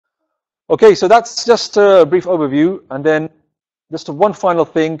Okay, so that's just a brief overview, and then just one final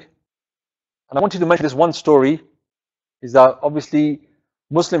thing, and I wanted to mention this one story, is that obviously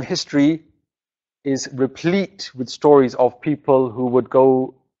Muslim history is replete with stories of people who would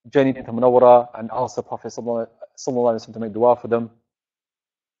go journey into Munawwara and ask the Prophet Sallallahu Alaihi Wasallam to make dua for them.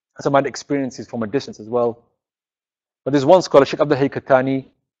 Some had experiences from a distance as well. But there's one scholar, Shaykh Hayy Kattani,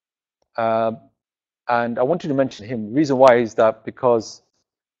 and I wanted to mention him. The reason why is that because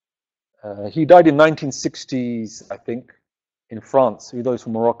he died in 1960s, I think, in France. He was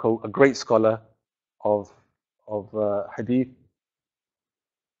from Morocco, a great scholar of hadith.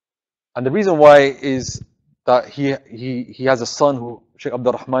 And the reason why is that he has a son, who Shaykh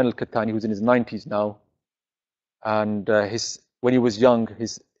Abdul Rahman al-Kattani, who's in his 90s now. And when he was young,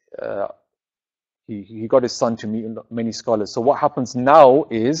 he got his son to meet many scholars. So what happens now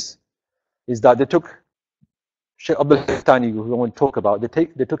is that they took Shaykh Abdul Kattani, who I want to talk about,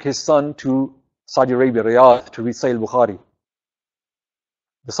 they took his son to Saudi Arabia, Riyadh, to read Sahih Bukhari.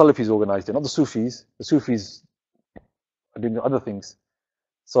 The Salafis organized it, not the Sufis. The Sufis are doing other things.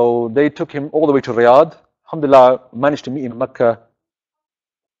 So they took him all the way to Riyadh. Alhamdulillah, managed to meet him in Mecca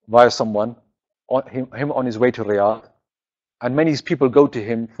via someone, him on his way to Riyadh. And many people go to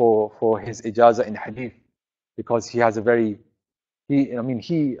him for his ijazah in hadith, because he has a very, he's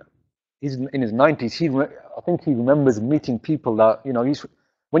in his 90s. I think he remembers meeting people that,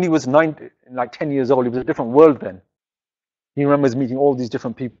 when he was 10 years old, it was a different world then. He remembers meeting all these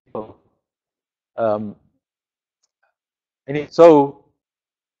different people. So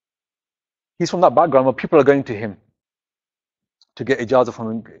he's from that background where people are going to him to get ijazah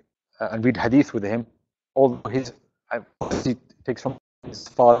from him and read hadith with him. Although he takes from his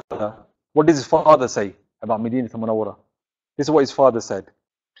father. What does his father say about Medina Munawwara? This is what his father said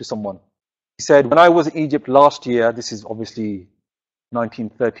to someone. He said, when I was in Egypt last year, this is obviously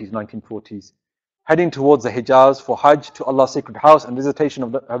 1930s, 1940s, heading towards the Hijaz for Hajj to Allah's sacred house and visitation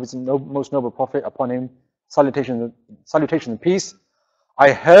of His most noble Prophet upon him, salutation and peace,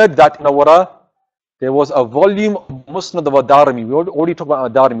 I heard that in Munawwara there was a volume of Musnad of Ad-Darimi. We already talked about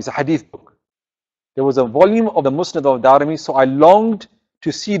Ad-Darimi, it's a hadith book. There was a volume of the Musnad of Ad-Darimi, so I longed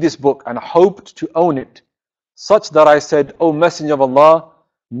to see this book and hoped to own it, such that I said, O Messenger of Allah,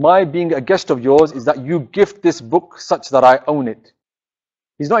 my being a guest of yours is that you gift this book such that I own it.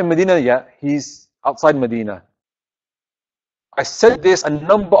 He's not in Medina yet, he's outside Medina. I said this a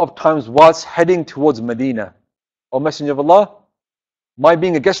number of times whilst heading towards Medina. O Messenger of Allah, my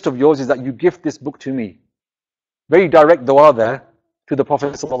being a guest of yours is that you gift this book to me. Very direct dua there to the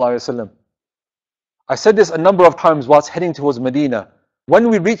Prophet ﷺ. I said this a number of times whilst heading towards Medina. When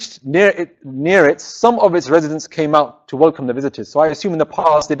we reached near it, some of its residents came out to welcome the visitors. So I assume in the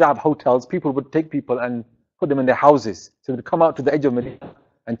past they didn't have hotels. People would take people and put them in their houses. So they'd come out to the edge of Medina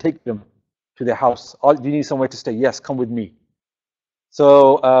and take them to their house. Oh, do you need somewhere to stay? Yes, come with me.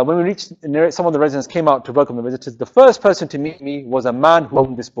 So when we reached near it, some of the residents came out to welcome the visitors. The first person to meet me was a man who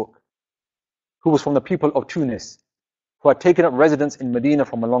owned this book, who was from the people of Tunis, who had taken up residence in Medina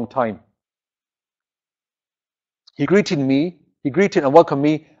from a long time. He greeted and welcomed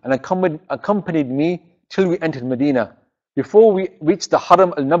me and accompanied me till we entered Medina. Before we reached the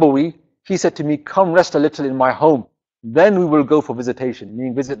Haram al-Nabawi, he said to me, come rest a little in my home, then we will go for visitation,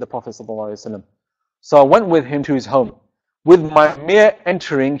 meaning visit the Prophet ﷺ. So I went with him to his home. With my mere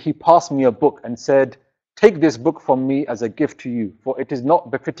entering, he passed me a book and said, take this book from me as a gift to you, for it is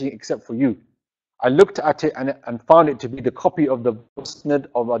not befitting except for you. I looked at it and found it to be the copy of the Musnad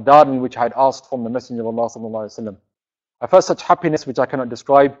of Ad-Darimi which I had asked from the Messenger of Allah ﷺ. I felt such happiness which I cannot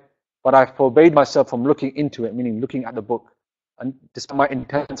describe, but I forbade myself from looking into it, meaning looking at the book, and despite my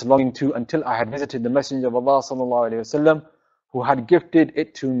intense longing to, until I had visited the Messenger of Allah ﷺ, who had gifted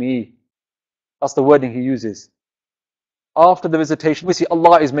it to me. That's the wording he uses. After the visitation, we see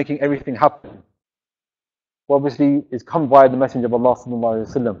Allah is making everything happen. Well, obviously, it's come via the Messenger of Allah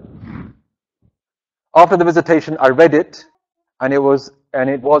ﷺ. After the visitation, I read it, and it was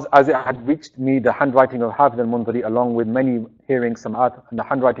as it had reached me, the handwriting of Hafiz al-Mundhari, along with many hearing Sam'at, and the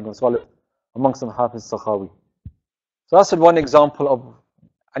handwriting of scholars, amongst them Hafiz Sakhawi. So that's one example of,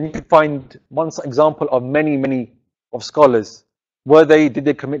 and you can find one example of many of scholars. Did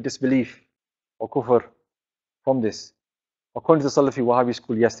they commit disbelief or kufr from this? According to the Salafi Wahhabi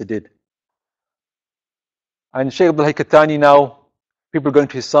school, yes, they did. And Shaykh Abdul Hayy Kattani now, people going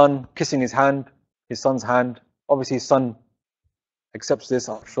to his son, kissing his son's hand. Obviously his son accepts this,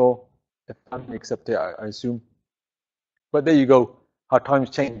 I'm sure. The family accept it, I assume. But there you go, how times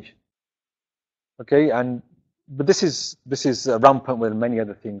change. Okay, but this is rampant with many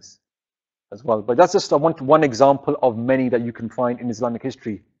other things as well. But that's just one example of many that you can find in Islamic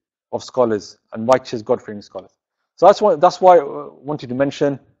history of scholars and righteous God-fearing scholars. So that's why I wanted to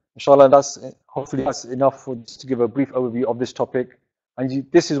mention. Inshallah, hopefully that's enough just to give a brief overview of this topic. And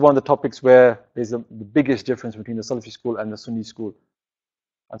this is one of the topics where there's the biggest difference between the Salafi school and the Sunni school.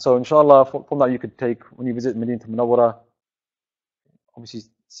 And so, inshallah, from that you could take, when you visit Medina Munawwara, obviously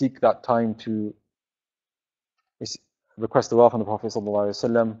seek that time to request the dua from the Prophet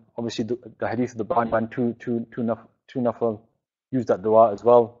ﷺ. Obviously, the hadith of the blind man, two nafal, use that dua as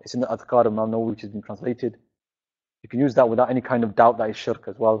well. It's in the Adhkar of Imam Nawawi, which has been translated. You can use that without any kind of doubt that is shirk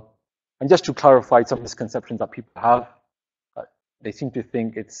as well. And just to clarify some misconceptions that people have, they seem to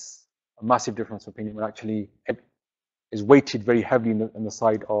think it's a massive difference of opinion, when actually it is weighted very heavily on the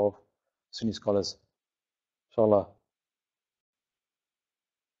side of Sunni scholars. Inshallah.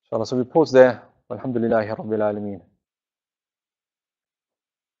 So we pause there. Alhamdulillahi Rabbil Alameen.